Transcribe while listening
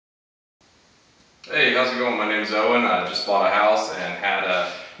Hey, how's it going? My name's Owen. I just bought a house and had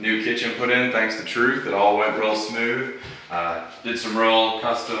a new kitchen put in thanks to Truth. It all went real smooth. Did some real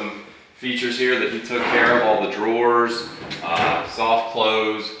custom features here that he took care of, all the drawers, soft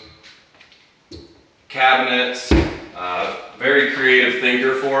close, cabinets. Very creative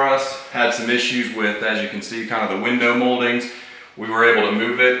thinker for us. Had some issues with, as you can see, kind of the window moldings. We were able to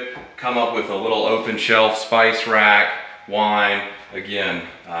move it, come up with a little open shelf spice rack, wine. Again,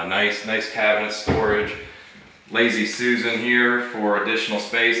 nice cabinet storage. Lazy Susan here for additional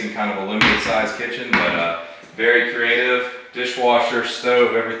space and kind of a limited size kitchen, but very creative. Dishwasher,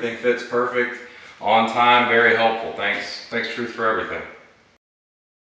 stove, everything fits perfect. On time, very helpful. Thanks Truth for everything.